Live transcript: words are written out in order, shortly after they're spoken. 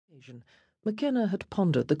occasion, McKenna had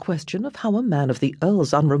pondered the question of how a man of the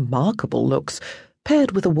Earl's unremarkable looks,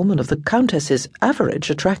 paired with a woman of the Countess's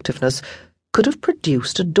average attractiveness, could have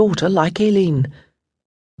produced a daughter like Aileen.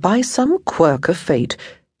 By some quirk of fate,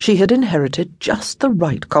 she had inherited just the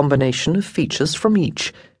right combination of features from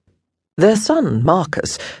each. Their son,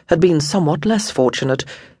 Marcus, had been somewhat less fortunate,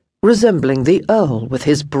 resembling the Earl with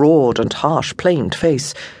his broad and harsh-planed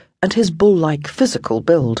face and his bull-like physical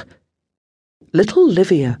build. Little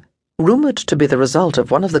Livia, rumoured to be the result of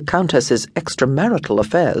one of the Countess's extramarital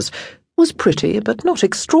affairs, was pretty but not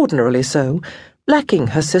extraordinarily so, lacking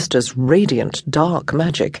her sister's radiant dark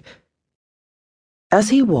magic. As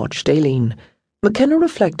he watched Aileen, McKenna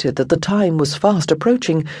reflected that the time was fast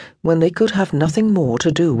approaching when they could have nothing more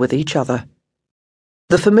to do with each other.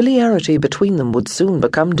 The familiarity between them would soon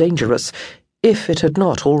become dangerous, if it had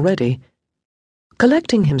not already.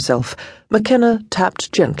 Collecting himself, McKenna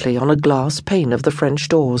tapped gently on a glass pane of the French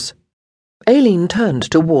doors. Aileen turned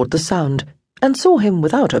toward the sound and saw him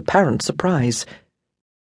without apparent surprise.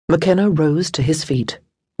 McKenna rose to his feet,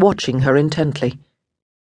 watching her intently.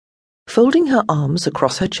 Folding her arms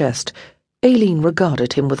across her chest, Aileen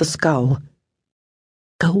regarded him with a scowl.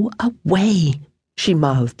 "Go away," she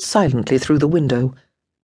mouthed silently through the window.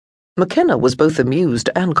 McKenna was both amused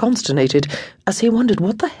and consternated as he wondered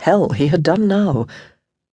what the hell he had done now.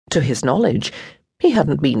 To his knowledge, he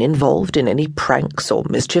hadn't been involved in any pranks or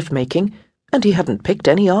mischief-making, and he hadn't picked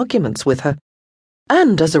any arguments with her.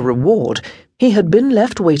 And as a reward, he had been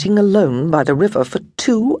left waiting alone by the river for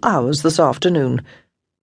 2 hours this afternoon.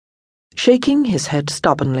 Shaking his head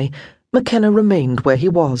stubbornly, McKenna remained where he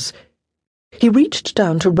was. He reached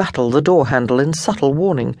down to rattle the door handle in subtle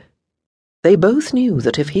warning. They both knew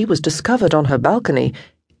that if he was discovered on her balcony,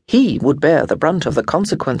 he would bear the brunt of the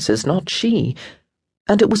consequences, not she,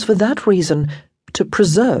 and it was for that reason, to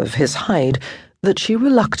preserve his hide, that she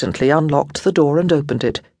reluctantly unlocked the door and opened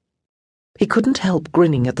it. He couldn't help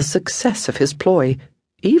grinning at the success of his ploy,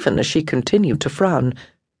 even as she continued to frown.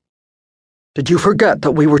 "Did you forget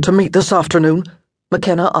that we were to meet this afternoon?"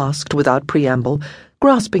 McKenna asked without preamble,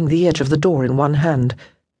 grasping the edge of the door in one hand.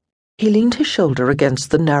 He leaned his shoulder against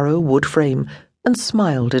the narrow wood frame and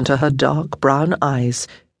smiled into her dark brown eyes.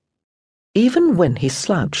 Even when he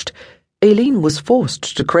slouched, Aileen was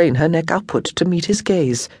forced to crane her neck upward to meet his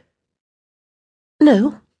gaze.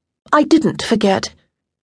 "No, I didn't forget."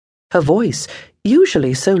 Her voice,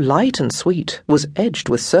 usually so light and sweet, was edged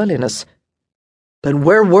with surliness. "Then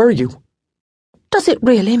where were you?" "Does it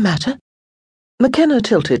really matter?" McKenna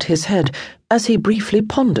tilted his head as he briefly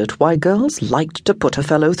pondered why girls liked to put a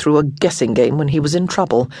fellow through a guessing game when he was in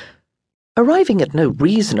trouble. Arriving at no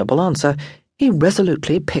reasonable answer, he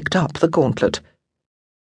resolutely picked up the gauntlet.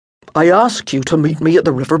 "I asked you to meet me at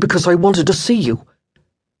the river because I wanted to see you."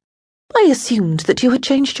 "I assumed that you had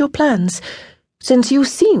changed your plans, since you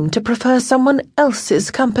seem to prefer someone else's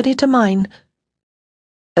company to mine."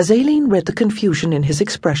 As Aileen read the confusion in his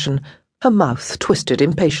expression, her mouth twisted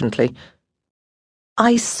impatiently.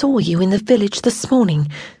 "I saw you in the village this morning,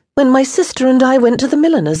 when my sister and I went to the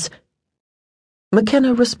milliner's."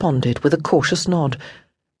 McKenna responded with a cautious nod,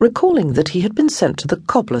 recalling that he had been sent to the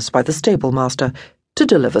cobbler's by the stable-master to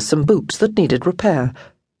deliver some boots that needed repair.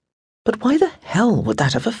 But why the hell would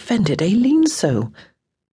that have offended Aileen so?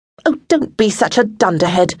 "Oh, don't be such a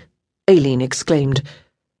dunderhead," Aileen exclaimed.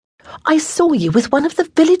 "I saw you with one of the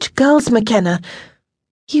village girls, McKenna.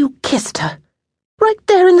 You kissed her. Right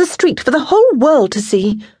there in the street for the whole world to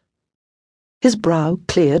see." His brow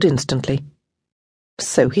cleared instantly.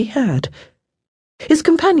 So he had. His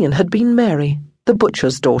companion had been Mary, the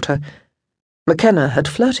butcher's daughter. McKenna had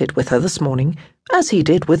flirted with her this morning, as he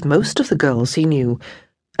did with most of the girls he knew,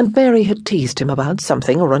 and Mary had teased him about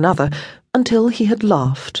something or another until he had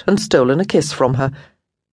laughed and stolen a kiss from her.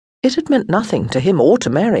 It had meant nothing to him or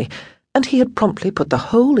to Mary, and he had promptly put the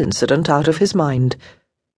whole incident out of his mind.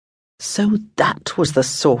 So that was the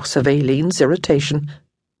source of Aileen's irritation.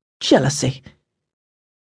 Jealousy.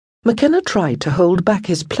 McKenna tried to hold back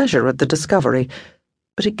his pleasure at the discovery,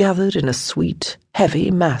 but it gathered in a sweet, heavy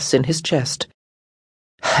mass in his chest.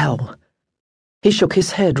 Hell. He shook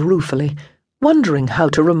his head ruefully, wondering how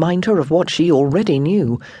to remind her of what she already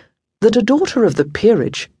knew, that a daughter of the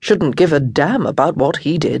peerage shouldn't give a damn about what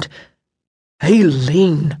he did.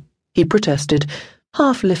 "Aileen," he protested,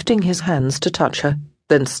 half lifting his hands to touch her,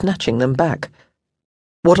 then snatching them back.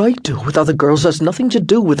 "What I do with other girls has nothing to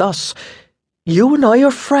do with us. You and I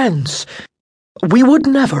are friends. We would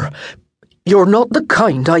never. You're not the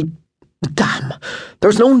kind I... Damn,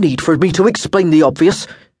 there's no need for me to explain the obvious."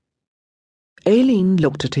 Aileen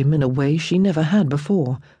looked at him in a way she never had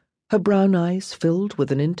before, her brown eyes filled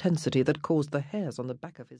with an intensity that caused the hairs on the back of his